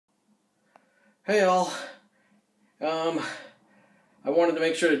Hey all, I wanted to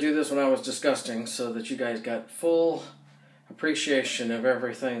make sure to do this when I was disgusting so that you guys got full appreciation of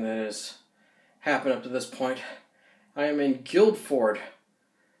everything that has happened up to this point. I am in Guildford,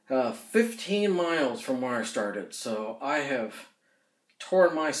 15 miles from where I started, so I have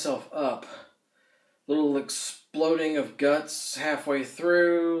torn myself up. Little exploding of guts halfway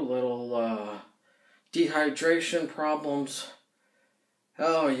through, little dehydration problems,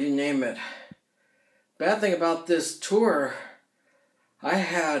 oh, you name it. Bad thing about this tour, I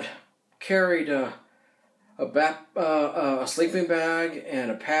had carried a sleeping bag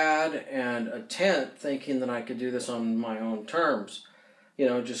and a pad and a tent thinking that I could do this on my own terms. You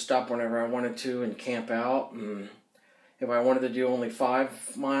know, just stop whenever I wanted to and camp out. And if I wanted to do only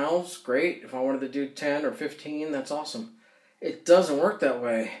 5 miles, great. If I wanted to do 10 or 15, that's awesome. It doesn't work that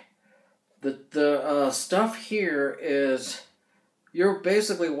way. The stuff here is... you're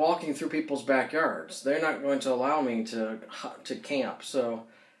basically walking through people's backyards. They're not going to allow me to camp. So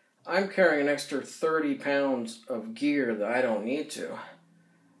I'm carrying an extra 30 pounds of gear that I don't need to,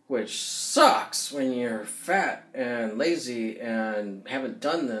 which sucks when you're fat and lazy and haven't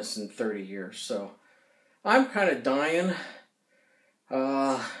done this in 30 years. So I'm kind of dying.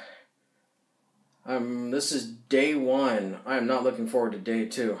 This is day 1. I'm not looking forward to day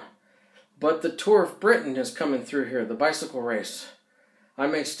 2. But the Tour of Britain is coming through here, the bicycle race. I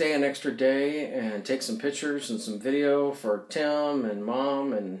may stay an extra day and take some pictures and some video for Tim and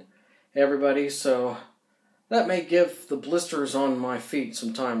Mom and everybody, so that may give the blisters on my feet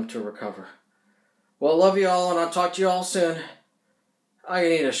some time to recover. Well, love you all, and I'll talk to you all soon. I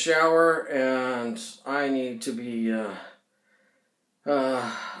need a shower, and I need to be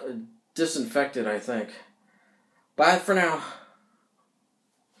disinfected, I think. Bye for now.